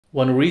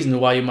One reason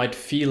why you might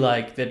feel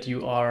like that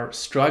you are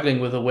struggling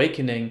with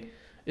awakening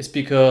is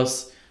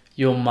because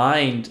your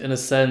mind, in a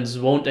sense,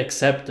 won't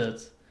accept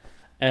it.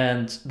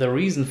 And the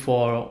reason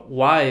for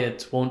why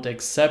it won't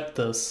accept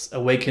this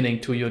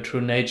awakening to your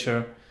true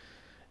nature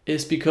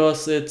is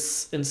because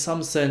it's, in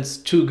some sense,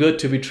 too good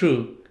to be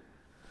true.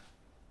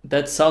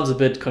 That sounds a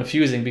bit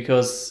confusing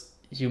because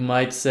you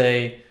might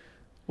say,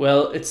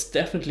 well, it's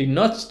definitely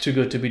not too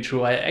good to be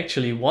true. I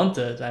actually want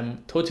it.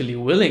 I'm totally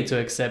willing to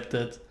accept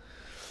it.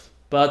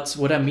 But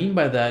what I mean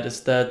by that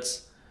is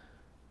that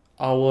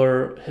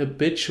our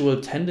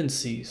habitual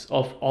tendencies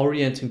of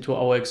orienting to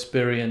our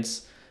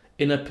experience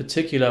in a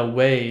particular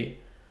way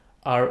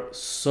are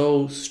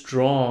so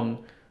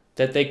strong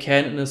that they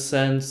can, in a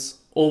sense,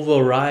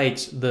 override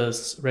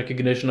this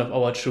recognition of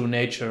our true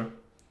nature.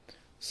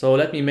 So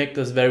let me make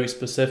this very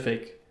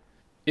specific.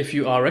 If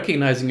you are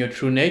recognizing your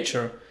true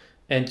nature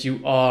and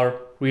you are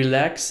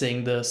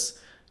relaxing this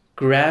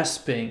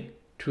grasping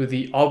to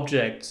the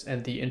objects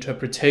and the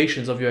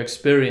interpretations of your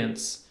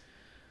experience,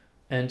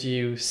 and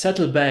you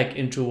settle back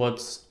into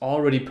what's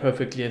already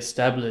perfectly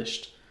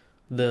established,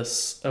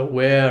 this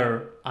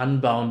aware,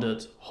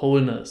 unbounded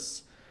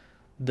wholeness,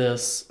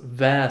 this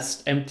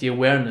vast, empty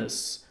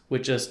awareness,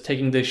 which is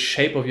taking the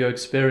shape of your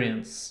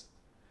experience,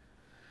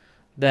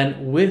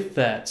 then with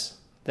that,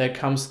 there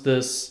comes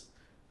this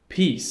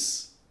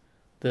peace,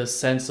 this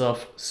sense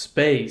of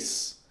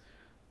space,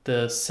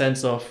 the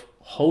sense of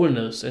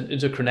wholeness and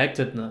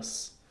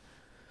interconnectedness.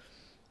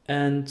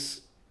 And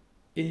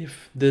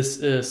if this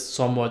is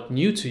somewhat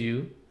new to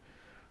you,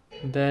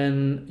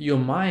 then your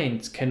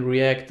mind can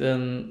react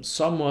in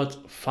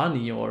somewhat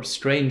funny or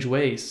strange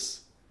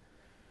ways.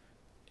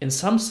 In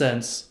some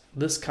sense,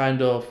 this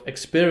kind of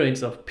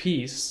experience of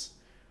peace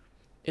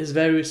is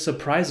very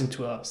surprising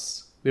to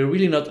us. We're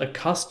really not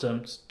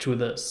accustomed to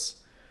this.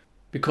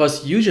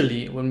 Because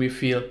usually when we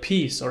feel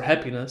peace or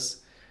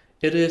happiness,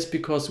 it is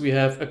because we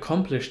have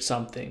accomplished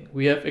something.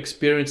 We have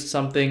experienced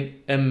something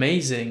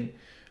amazing.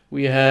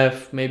 We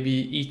have maybe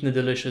eaten a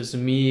delicious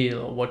meal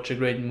or watched a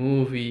great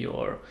movie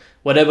or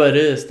whatever it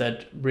is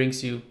that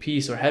brings you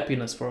peace or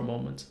happiness for a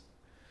moment.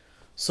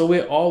 So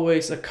we're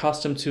always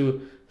accustomed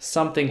to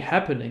something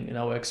happening in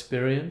our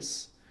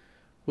experience,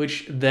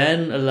 which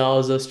then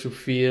allows us to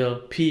feel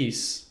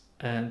peace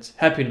and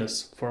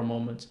happiness for a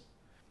moment.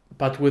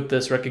 But with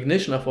this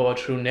recognition of our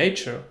true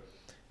nature,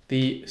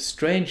 the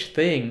strange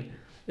thing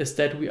is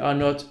that we are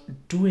not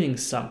doing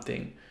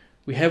something.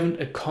 We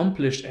haven't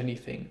accomplished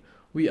anything.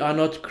 We are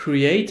not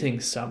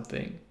creating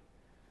something.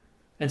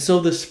 And so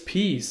this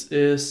peace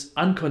is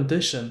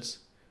unconditioned.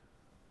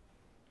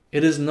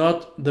 It is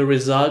not the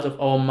result of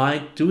our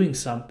mind doing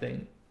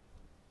something.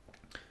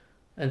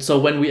 And so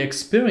when we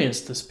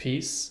experience this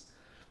peace,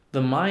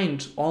 the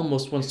mind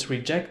almost wants to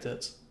reject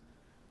it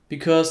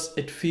because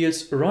it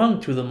feels wrong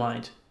to the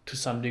mind to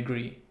some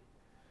degree.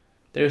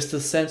 There is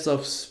this sense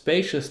of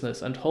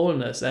spaciousness and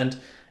wholeness, and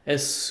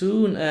as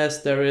soon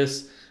as there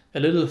is a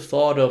little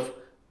thought of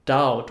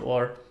doubt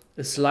or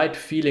a slight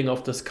feeling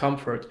of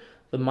discomfort,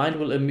 the mind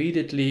will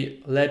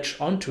immediately latch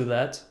onto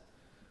that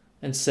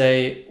and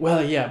say,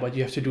 well, yeah, but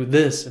you have to do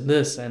this,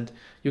 and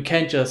you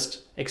can't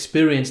just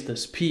experience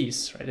this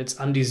peace, right? It's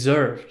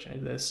undeserved.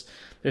 Right?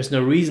 There's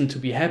no reason to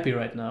be happy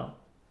right now.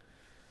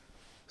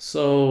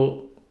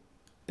 So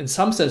in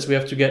some sense, we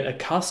have to get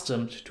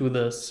accustomed to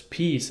this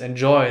peace and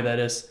joy that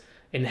is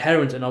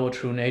inherent in our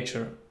true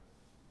nature.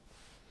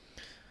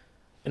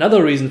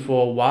 Another reason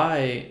for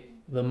why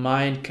the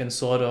mind can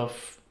sort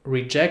of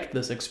reject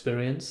this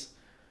experience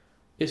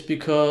is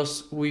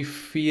because we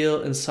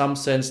feel in some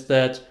sense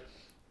that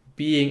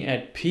being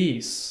at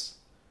peace,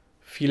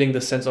 feeling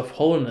the sense of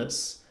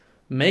wholeness,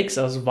 makes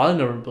us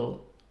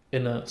vulnerable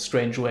in a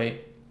strange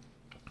way.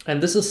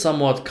 And this is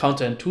somewhat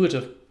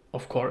counterintuitive,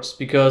 of course,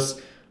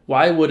 because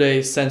why would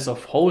a sense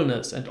of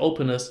wholeness and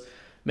openness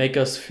make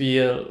us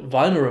feel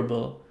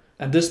vulnerable?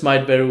 And this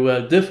might very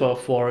well differ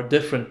for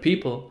different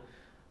people,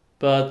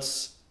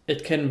 but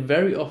it can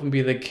very often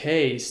be the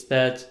case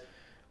that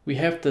we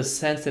have the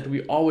sense that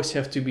we always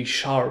have to be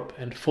sharp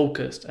and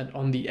focused and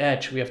on the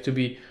edge. We have to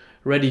be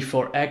ready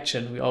for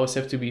action. We always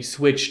have to be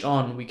switched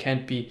on. We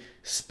can't be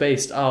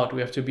spaced out. We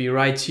have to be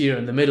right here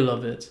in the middle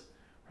of it,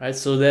 right?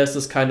 So there's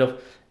this kind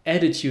of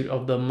attitude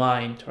of the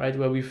mind, right?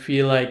 Where we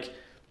feel like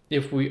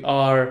if we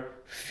are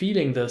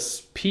feeling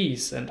this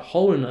peace and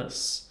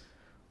wholeness,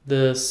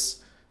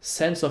 this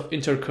sense of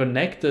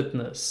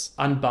interconnectedness,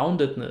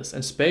 unboundedness,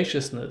 and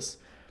spaciousness,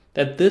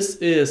 that this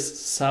is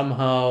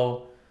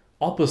somehow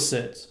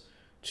opposite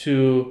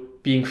to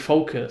being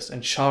focused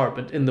and sharp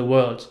and in the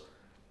world.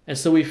 And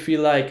so we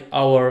feel like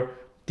our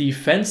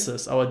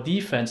defenses, our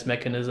defense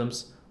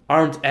mechanisms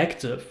aren't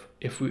active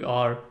if we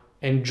are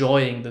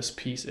enjoying this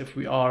peace, if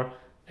we are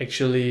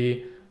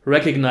actually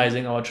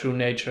recognizing our true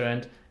nature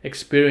and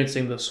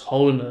experiencing this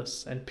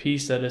wholeness and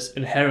peace that is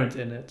inherent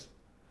in it.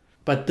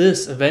 But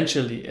this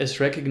eventually is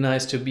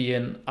recognized to be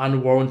an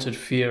unwarranted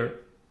fear.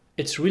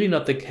 It's really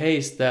not the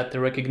case that the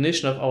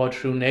recognition of our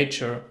true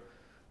nature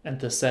and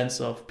the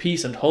sense of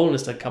peace and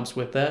wholeness that comes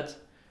with that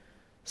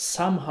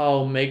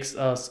somehow makes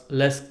us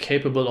less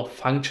capable of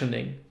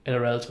functioning in a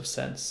relative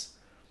sense.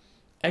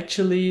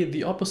 Actually,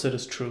 the opposite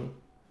is true.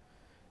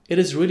 It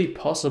is really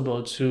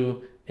possible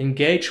to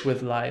engage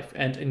with life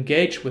and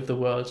engage with the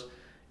world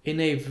in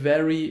a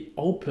very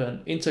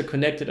open,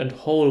 interconnected, and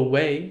whole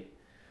way,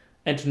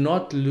 and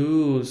not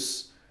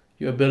lose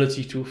your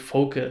ability to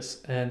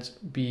focus and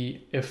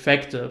be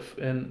effective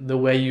in the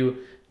way you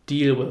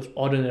deal with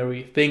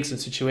ordinary things and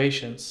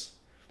situations.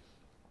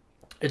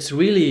 It's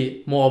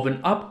really more of an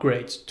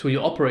upgrade to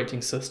your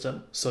operating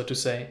system, so to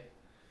say.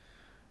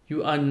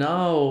 You are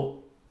now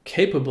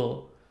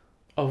capable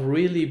of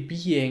really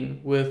being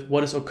with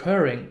what is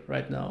occurring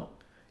right now.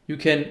 You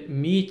can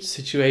meet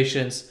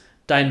situations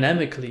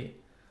dynamically,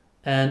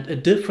 and a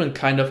different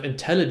kind of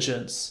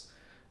intelligence,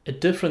 a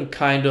different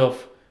kind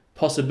of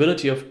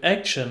possibility of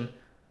action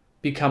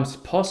becomes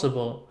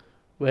possible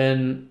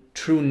when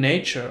true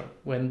nature,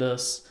 when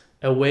this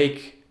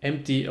awake,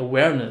 empty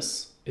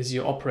awareness is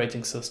your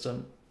operating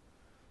system.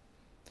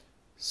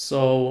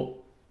 So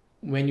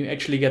when you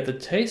actually get the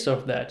taste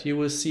of that, you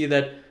will see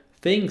that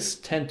things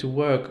tend to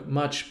work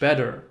much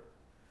better.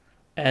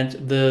 And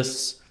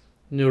this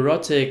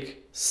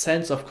neurotic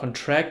sense of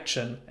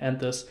contraction and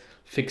this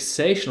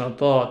fixation on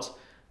thought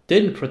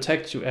didn't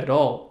protect you at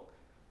all.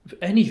 If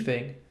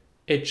anything,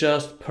 it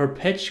just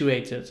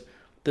perpetuated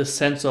the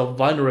sense of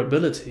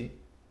vulnerability.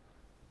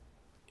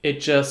 It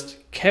just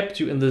kept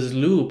you in this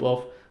loop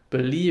of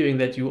believing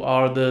that you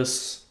are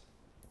this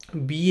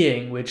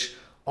being which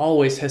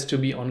always has to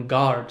be on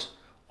guard,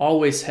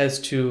 always has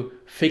to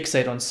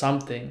fixate on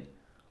something,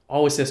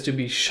 always has to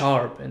be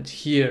sharp and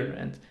here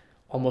and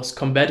almost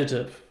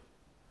competitive.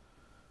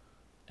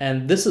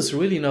 And this is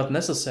really not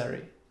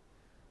necessary.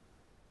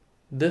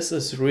 This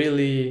is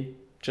really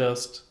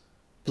just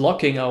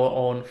blocking our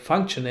own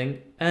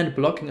functioning and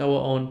blocking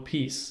our own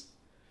peace.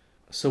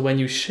 So when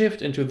you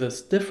shift into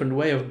this different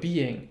way of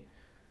being,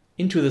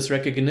 into this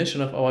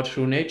recognition of our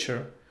true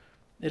nature,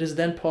 it is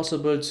then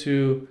possible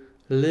to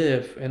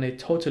live in a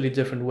totally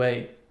different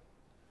way.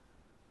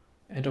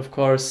 And of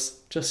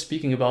course, just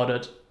speaking about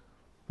it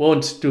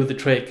won't do the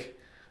trick.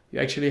 You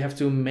actually have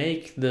to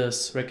make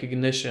this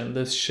recognition,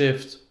 this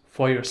shift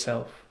for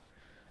yourself.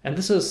 And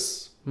this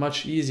is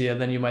much easier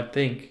than you might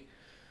think.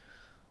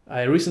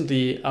 I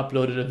recently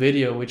uploaded a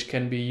video which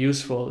can be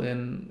useful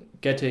in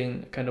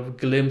getting kind of a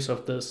glimpse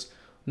of this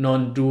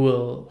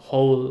non-dual,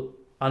 whole,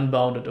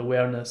 unbounded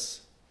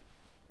awareness.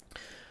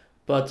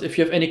 But if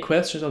you have any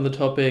questions on the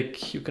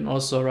topic, you can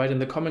also write in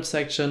the comment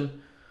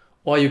section,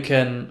 or you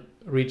can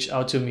reach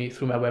out to me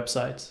through my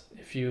website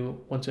if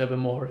you want to have a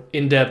more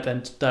in-depth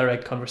and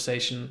direct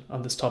conversation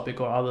on this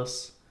topic or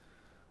others.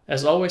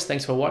 As always,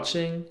 thanks for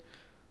watching.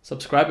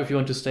 Subscribe if you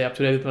want to stay up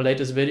to date with my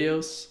latest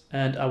videos,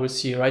 and I will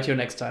see you right here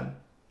next time.